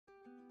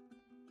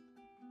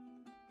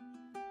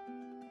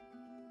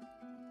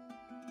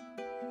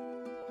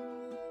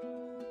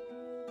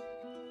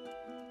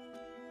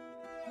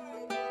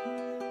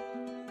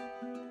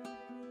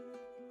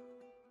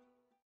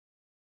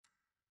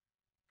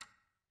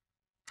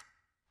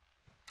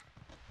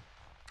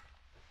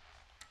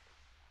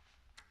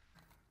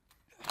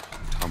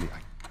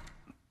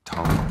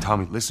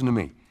Tommy, listen to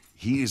me.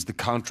 He is the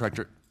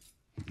contractor.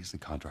 He's the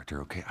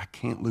contractor, okay? I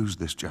can't lose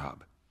this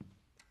job.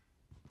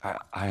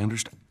 I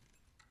understand.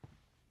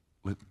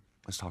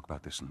 Let's talk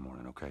about this in the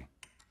morning, okay?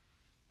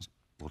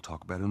 We'll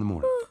talk about it in the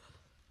morning.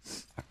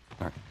 All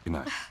right, good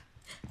night.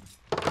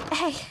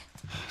 Hey.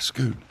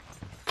 Scoot.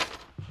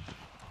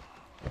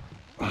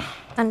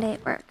 Monday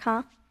at work,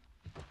 huh?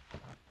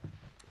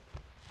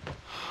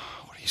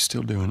 What are you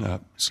still doing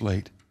up? It's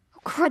late. Oh,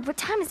 crud, what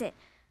time is it?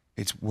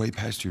 It's way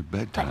past your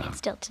bedtime. But it's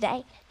still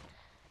today.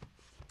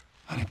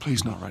 Honey,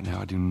 please not right now.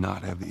 I do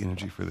not have the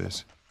energy for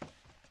this.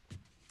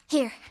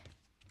 Here.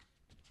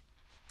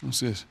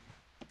 What's this?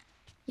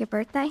 Your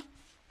birthday?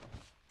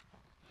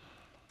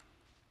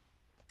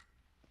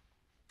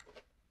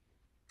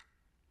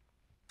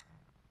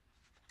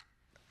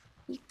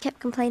 You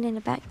kept complaining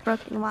about your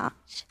broken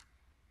watch.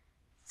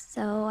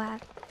 So I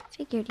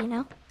figured, you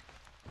know.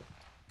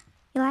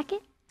 You like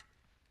it?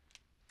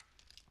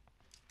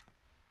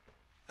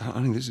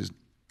 Honey, this is...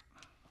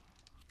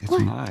 It's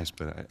What? nice,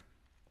 but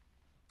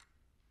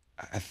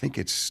I think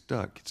it's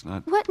stuck. It's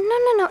not... What?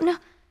 No.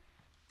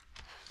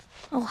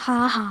 Oh,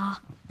 ha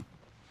ha.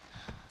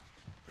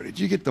 Where did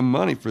you get the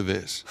money for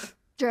this?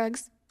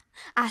 Drugs.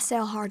 I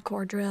sell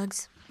hardcore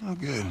drugs. Oh,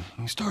 good.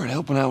 You started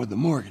helping out with the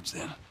mortgage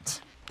then.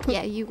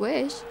 Yeah, you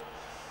wish.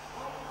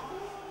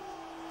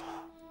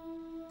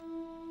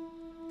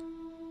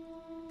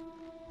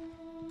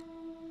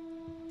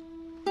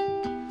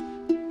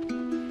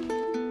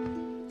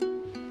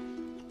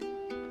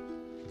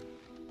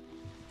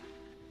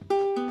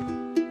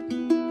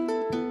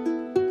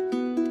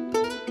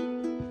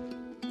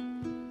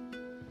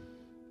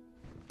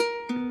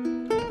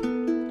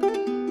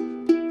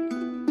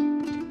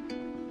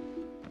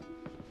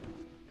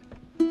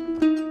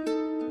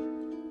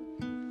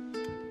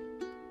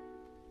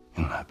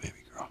 Good night, baby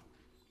girl.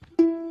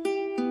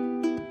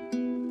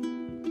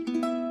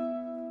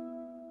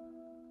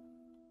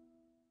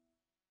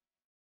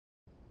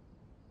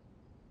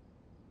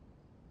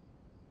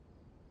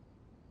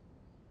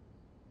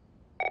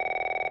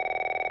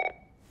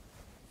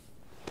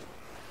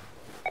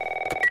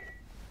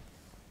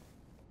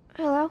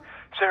 Hello?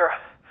 Sarah,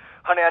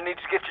 honey, I need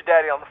to get your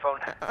daddy on the phone.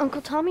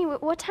 Uncle Tommy,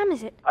 what time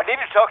is it? I need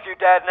to talk to your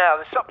dad now.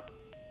 There's something...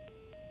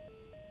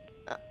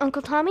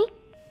 Uncle Tommy?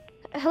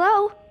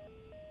 Hello?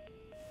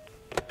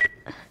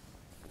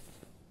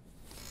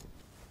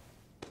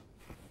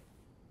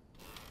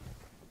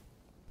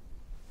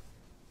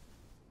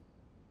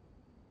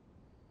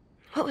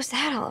 What was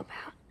that all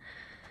about?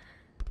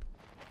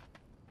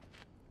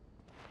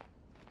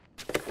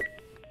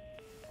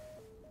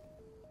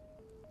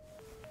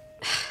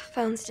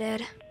 Phone's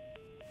dead.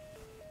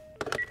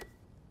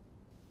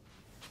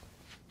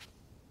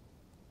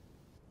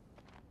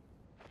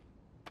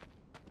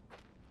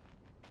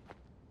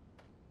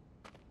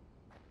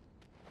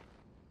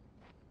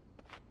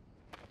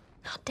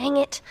 Oh, dang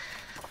it.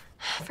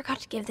 I forgot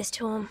to give this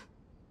to him.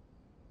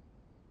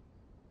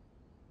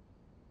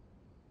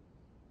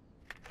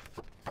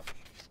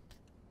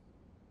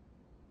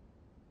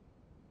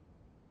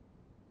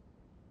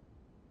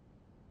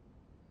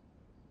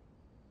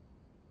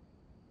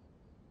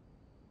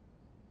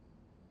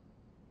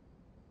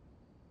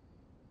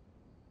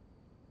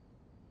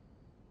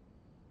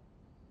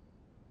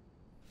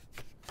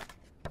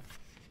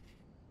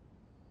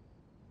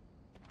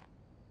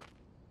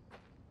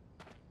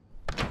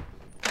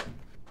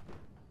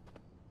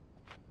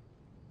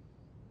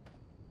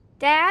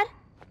 Dad?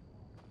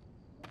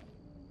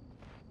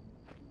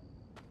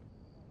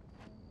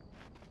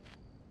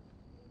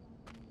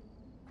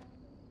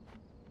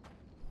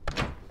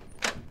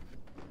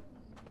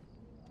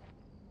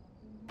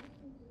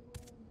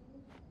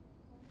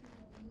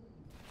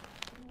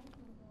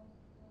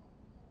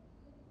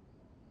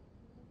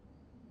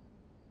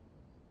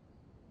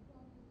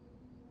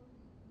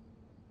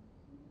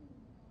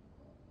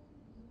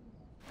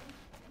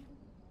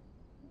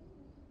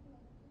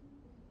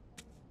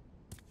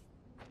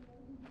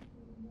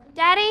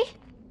 Daddy?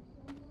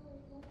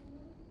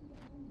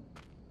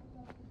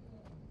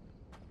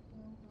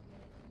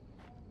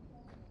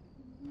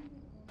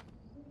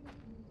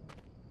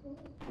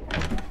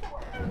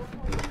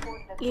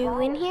 You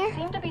in here?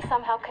 Seem to be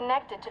somehow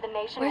connected to the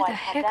nationwide Where the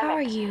heck pandemic.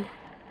 are you?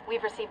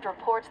 We've received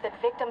reports that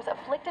victims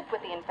afflicted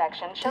with the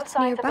infection show That's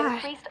signs of nearby.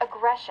 increased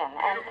aggression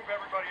and Move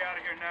everybody out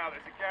of here now.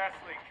 There's a gas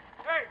leak.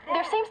 Hey, move!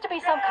 there seems to be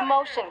some Get out of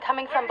commotion here.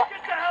 coming from Get the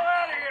hell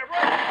out of here,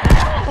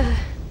 right?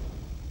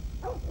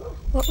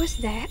 What was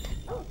that?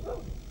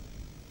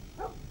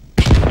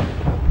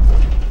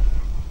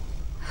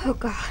 Oh,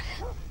 God.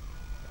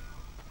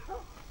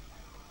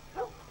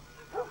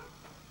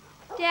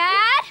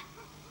 Dad?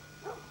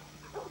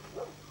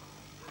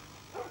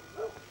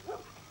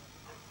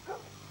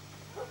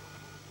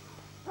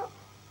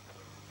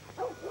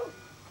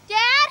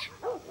 Dad?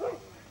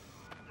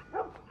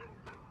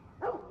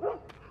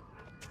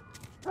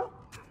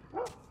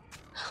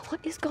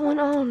 What is going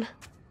on?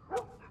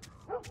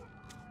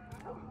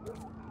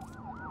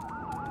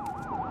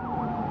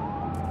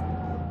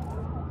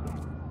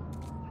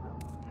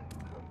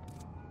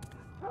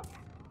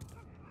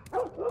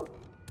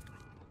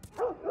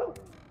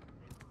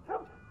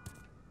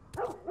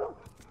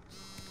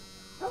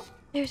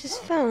 There's his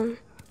phone.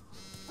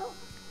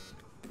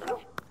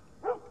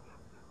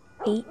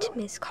 8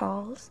 missed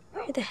calls.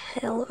 Where the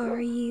hell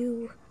are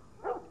you?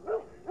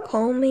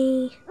 Call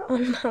me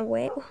on my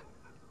way.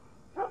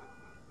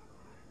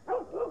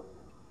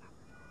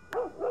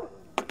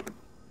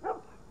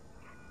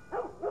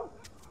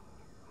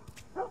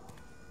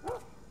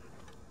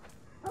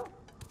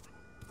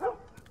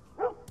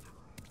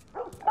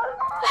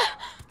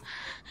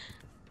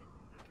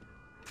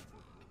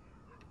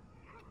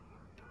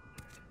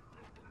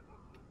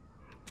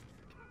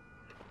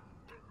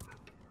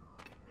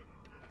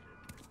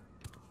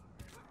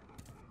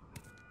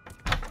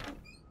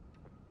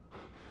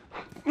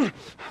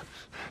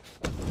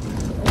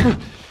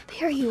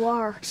 There you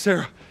are.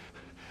 Sarah,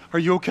 are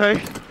you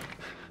okay?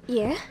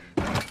 Yeah?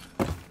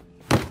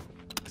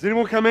 Does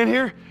anyone come in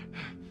here?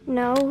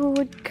 No, who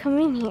would come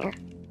in here?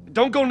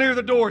 Don't go near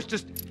the doors.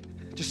 Just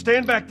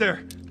stand back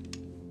there.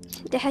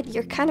 Dad,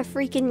 you're kind of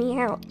freaking me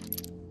out.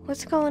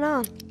 What's going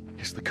on?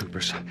 It's the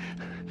Coopers.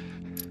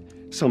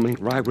 Something ain't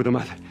right with them.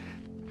 I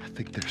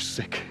think they're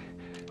sick.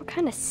 What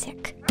kind of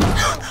sick?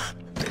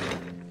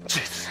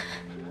 Jesus.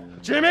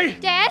 Jimmy!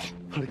 Dad?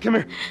 Honey, come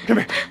here. Come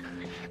here.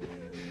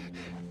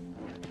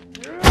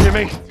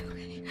 Jimmy!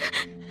 Jimmy,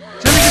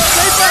 just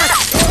stay back!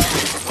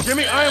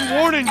 Jimmy, I am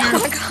warning you! Oh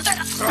my God.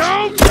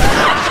 Don't!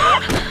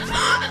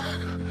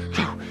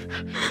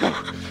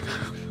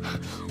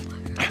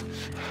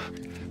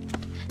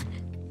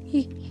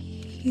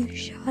 You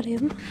shot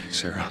him.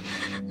 Sarah.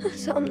 I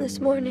saw him this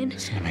morning.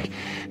 Listen to me.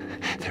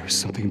 There is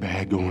something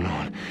bad going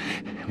on.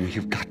 And we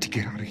have got to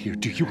get out of here.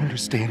 Do you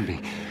understand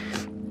me?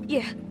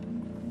 Yeah.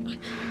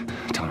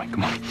 Tell me,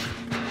 come on.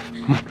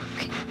 Come on.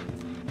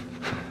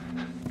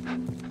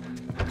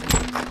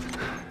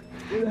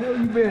 Where the hell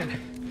you been?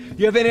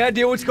 You have any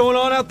idea what's going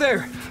on out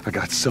there? I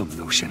got some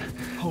notion.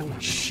 Holy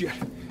shit.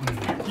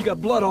 You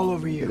got blood all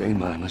over you. It ain't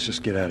mine. Let's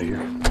just get out of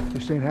here.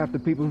 This ain't half the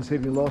people in the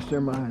city lost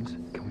their minds.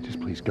 Can we just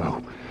please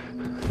go?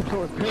 Some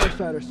sort of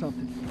parasite or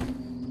something.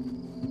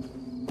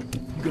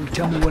 You gonna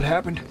tell me what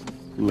happened?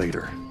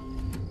 Later.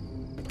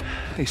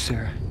 Hey,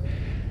 Sarah.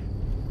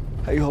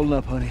 How you holding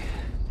up, honey?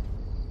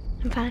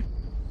 I'm fine.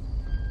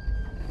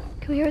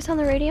 Can we hear us on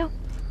the radio?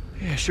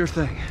 Yeah, sure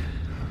thing.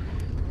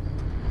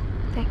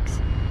 Thanks.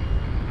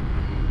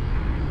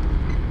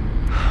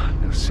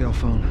 No cell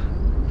phone,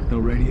 no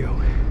radio.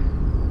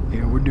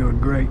 Yeah, we're doing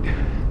great.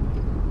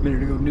 A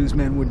minute ago,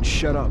 newsman wouldn't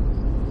shut up.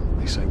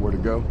 They say where to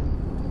go?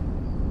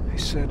 They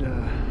said,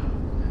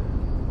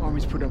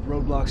 Army's put up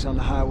roadblocks on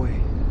the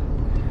highway.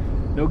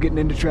 No getting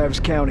into Travis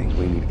County.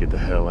 We need to get the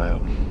hell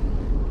out.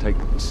 Take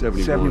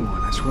 71.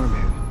 71, that's where I'm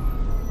headed.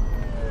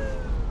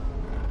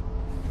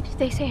 Did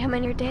they say how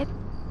many are dead?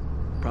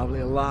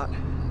 Probably a lot.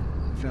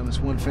 Found this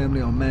one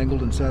family all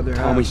mangled inside their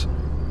Tommy. house.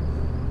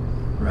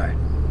 Right.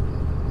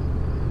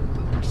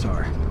 I'm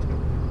sorry.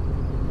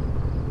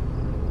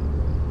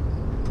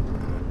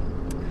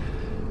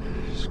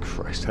 Jesus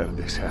Christ, how did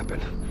this happen?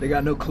 They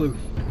got no clue.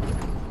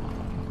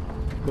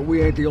 But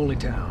we ain't the only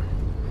town.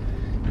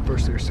 At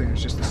first they were saying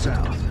it's just the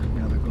south.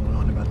 Now they're going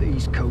on about the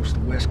east coast,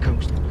 the west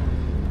coast.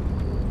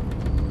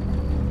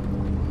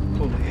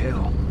 Holy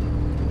hell.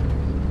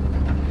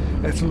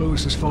 That's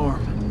Lewis's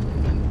farm.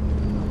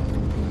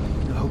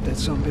 I hope that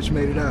sumbitch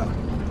made it out.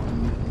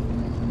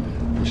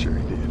 I'm sure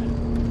he did.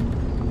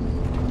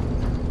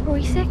 Were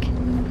we sick?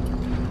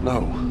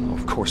 No,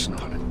 of course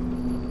not.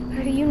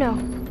 How do you know?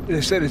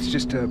 They said it's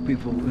just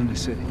people in the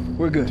city.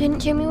 We're good. Didn't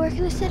Jimmy work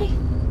in the city?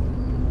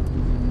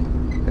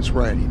 That's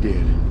right, he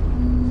did.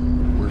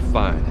 We're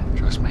fine,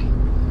 trust me.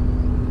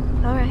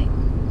 All right.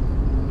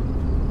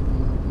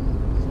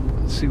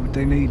 Let's see what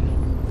they need.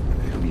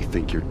 What do you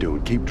think you're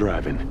doing? Keep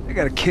driving. They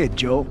got a kid,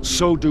 Joel.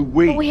 So do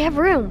we. But we have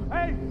room.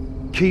 Hey!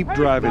 Keep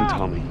driving, stop!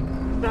 Tommy.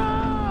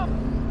 Stop!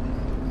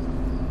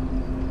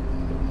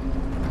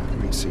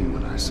 You ain't seen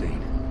what I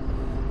seen.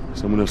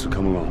 Someone else will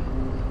come along.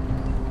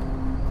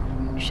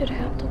 Should have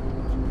helped him.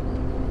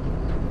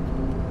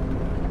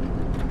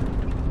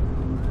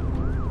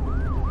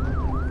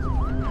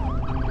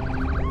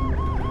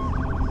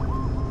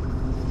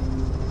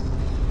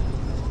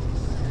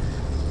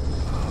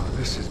 Oh,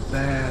 this is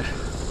bad.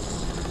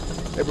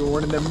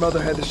 Everyone and their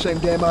mother had the same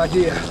damn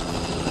idea.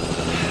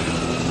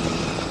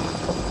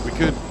 We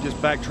could just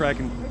backtrack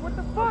and... Hey, what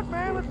the fuck,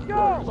 man? Let's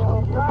go!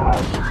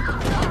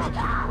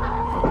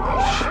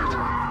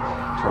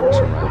 Turn us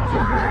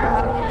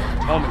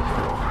around. Tommy!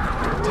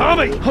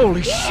 Tommy!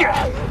 Holy shit!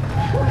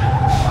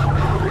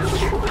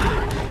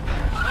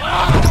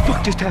 What the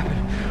fuck just happened?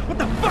 What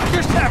the fuck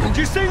just happened? Did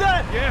you see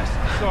that? Yes,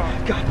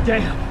 sorry. God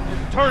damn.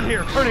 Turn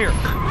here, turn here.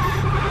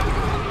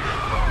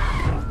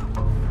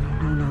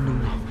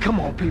 No. Come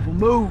on, people,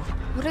 move.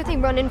 What are they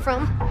running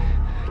from?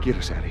 Get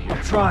us out of here.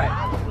 Try it.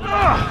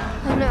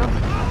 Oh no.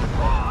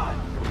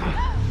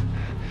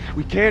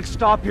 We can't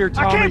stop here,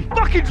 Tommy. I can't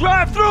fucking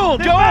drive through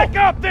them, Joel! Back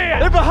up there!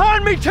 They're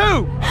behind me,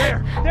 too!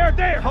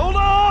 There! Hold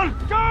on!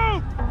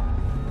 Go!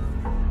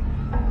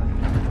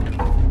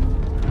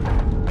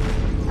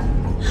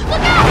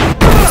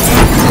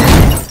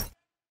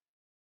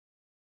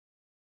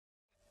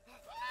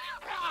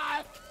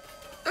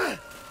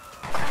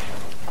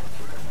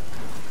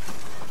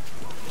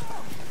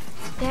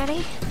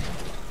 Daddy?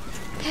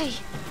 Hey.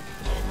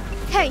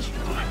 Hey!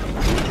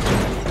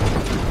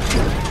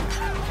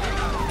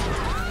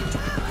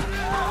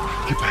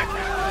 Get back.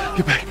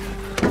 Get back.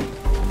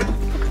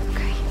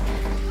 Okay.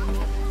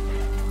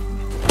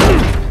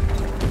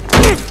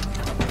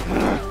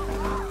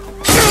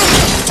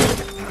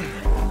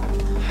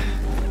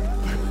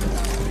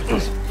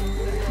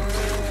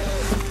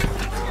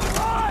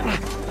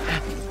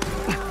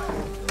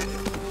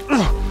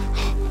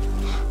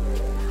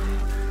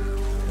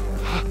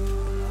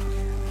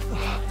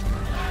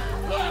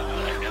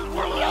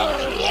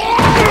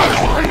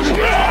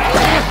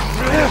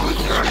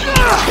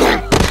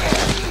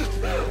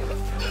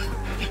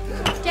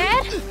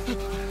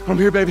 I'm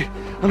here, baby.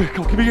 I'm here.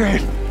 Come on, give me your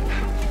hand.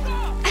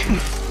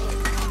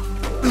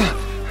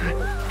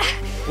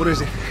 What is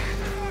it?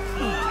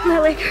 My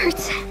leg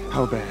hurts.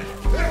 How bad?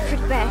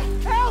 Pretty bad.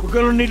 We're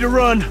gonna need to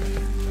run.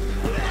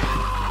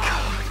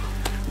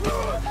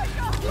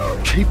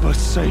 Keep us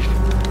safe.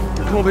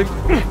 Come on, baby.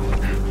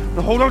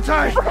 Now hold on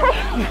tight.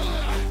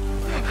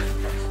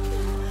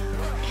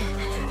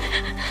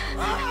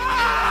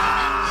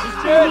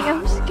 Daddy,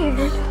 I'm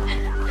scared.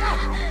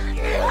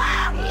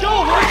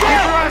 Joel, right there!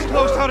 Keep your eyes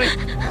closed, honey.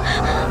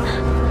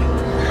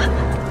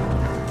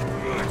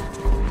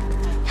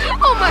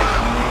 Oh my!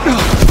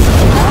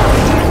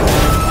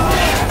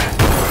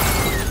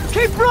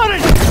 Keep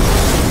running!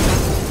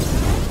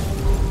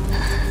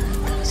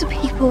 Those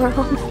people are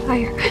on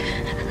fire.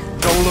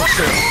 Don't look,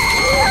 Sarah.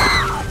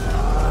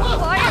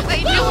 Why are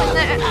they doing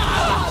that?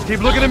 Keep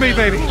looking at me,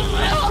 baby.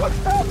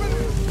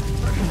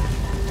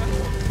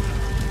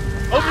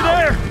 Over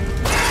there!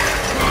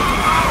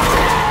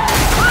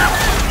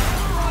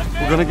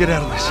 We're gonna get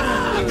out of this.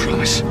 I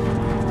promise.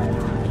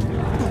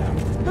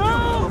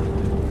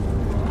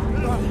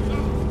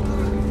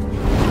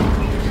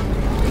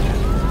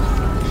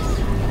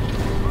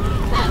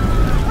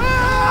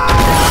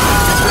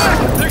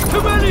 There's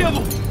too many of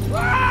them!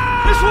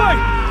 This way!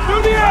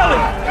 Through the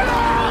alley!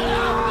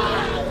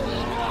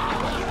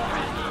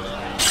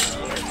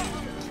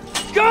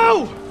 Go!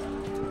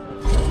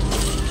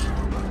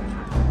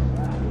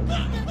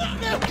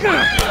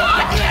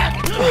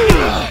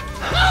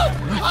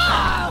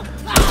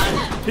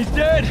 He's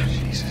dead!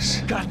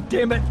 Jesus. God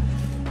damn it!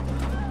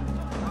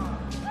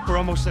 We're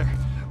almost there.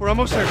 We're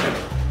almost there.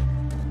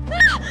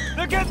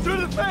 They're getting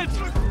through the fence!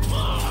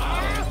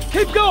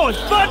 Keep going!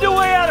 Find a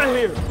way out of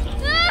here!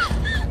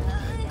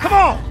 Come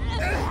on!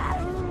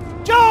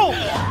 Joel!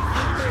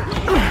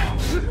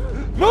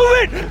 Move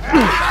it!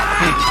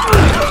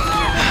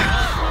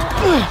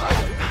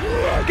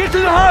 Get to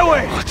the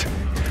highway! What?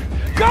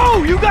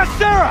 Go! You got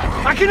Sarah!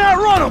 I can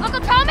outrun him!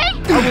 Uncle Tommy?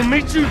 I will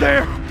meet you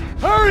there!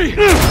 Hurry!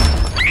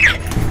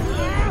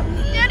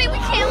 Daddy, we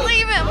can't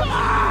leave him.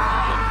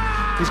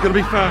 He's gonna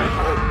be fine.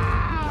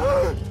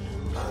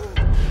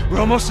 We're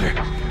almost there.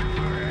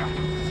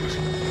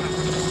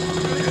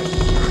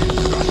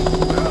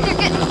 They're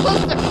getting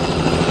closer.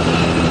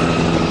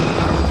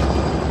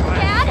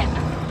 Dad?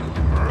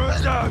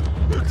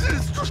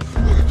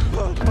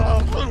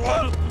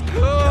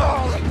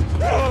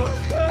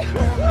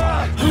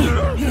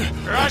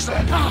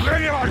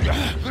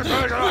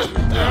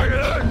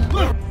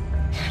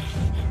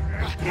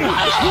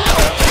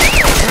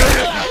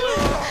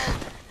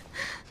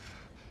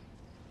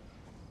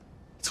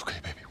 It's okay,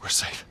 baby. We're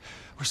safe.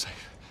 We're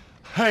safe.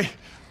 Hey,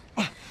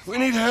 we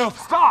need help.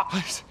 Stop!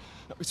 Please.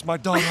 It's my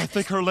daughter. I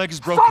think her leg is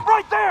broken. Stop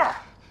right there!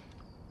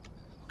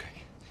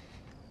 Okay.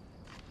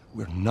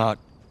 We're not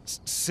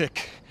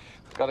sick.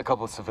 Got a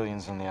couple of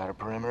civilians on the outer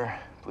perimeter.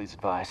 Please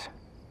advise.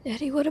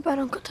 Daddy, what about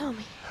Uncle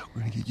Tommy?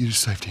 We're gonna get you to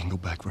safety and go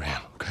back for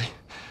him, okay?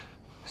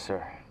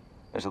 Sir,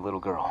 there's a little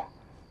girl.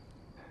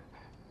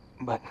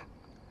 But...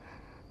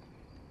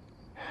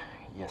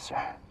 Yes,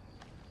 sir.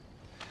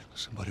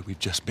 Somebody, we've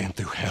just been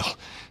through hell.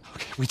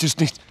 Okay, we just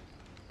need...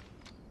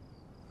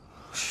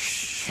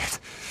 Shit.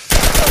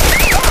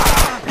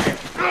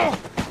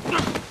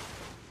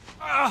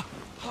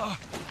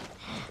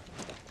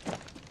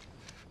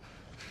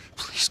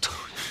 Please don't.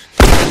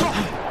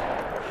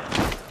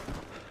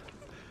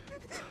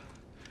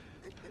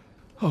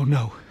 Oh,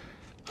 no.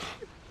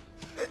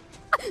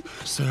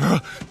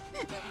 Sarah.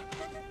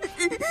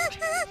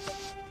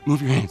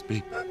 Move your hands,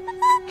 baby.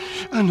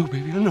 I know,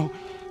 baby, I know.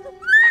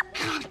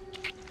 God.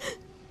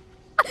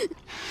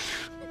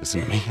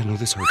 Listen to me. I know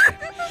this hurts,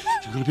 baby.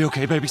 You're gonna be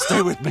okay, baby.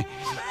 Stay with me.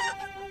 All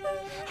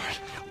right,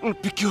 I'm gonna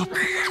pick you up.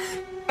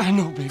 I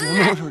know, baby. I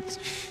know it hurts.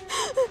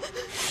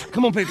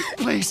 Come on, baby.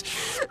 Please.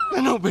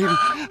 I know, baby.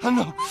 I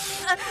know.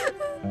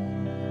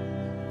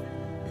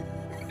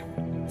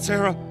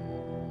 Sarah.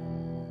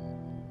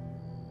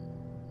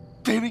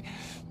 Baby.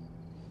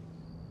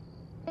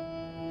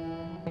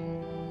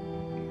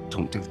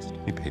 Don't do this to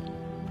me, baby.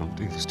 Don't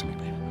do this to me,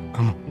 baby.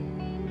 Come on.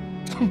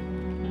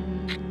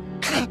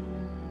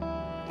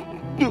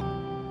 No.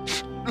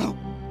 No.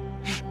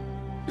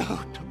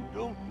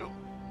 No, no,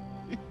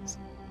 please.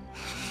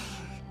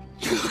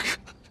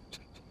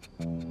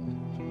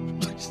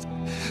 Please,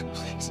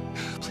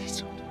 please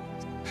don't do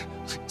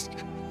this. Please.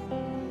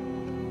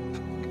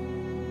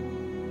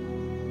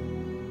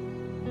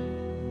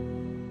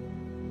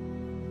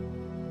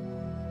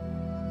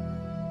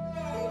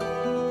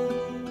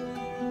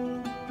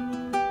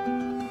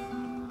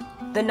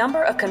 The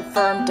number of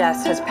confirmed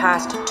deaths has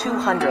passed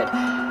 200.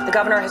 The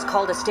governor has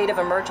called a state of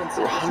emergency.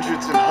 There are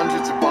hundreds and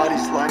hundreds of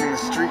bodies lining the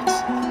streets.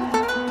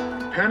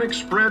 Panic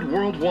spread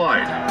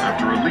worldwide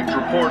after a leaked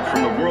report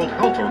from the World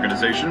Health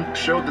Organization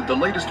showed that the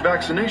latest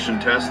vaccination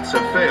tests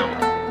have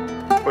failed.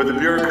 With the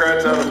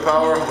bureaucrats out of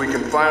power, we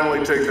can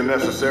finally take the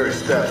necessary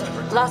steps.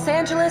 Los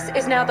Angeles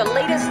is now the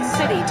latest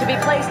city to be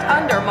placed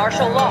under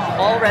martial law.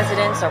 All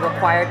residents are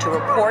required to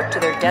report to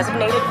their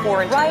designated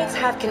quarantine. Riots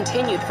have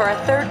continued for a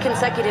third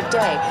consecutive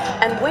day,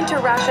 and winter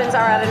rations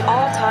are at an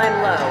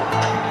all-time low.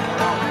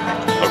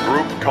 A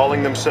group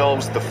calling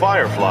themselves the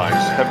Fireflies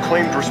have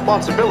claimed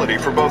responsibility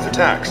for both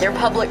attacks. Their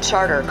public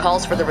charter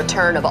calls for the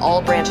return of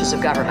all branches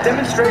of government.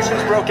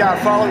 Demonstrations broke out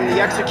following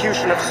the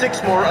execution of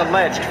 6 more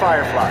alleged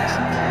Fireflies.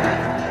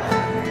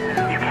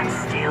 You can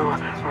still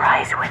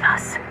rise with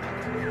us.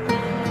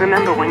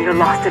 Remember, when you're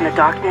lost in the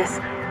darkness,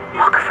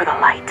 look for the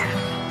light.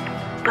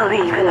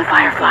 Believe in the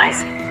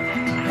Fireflies.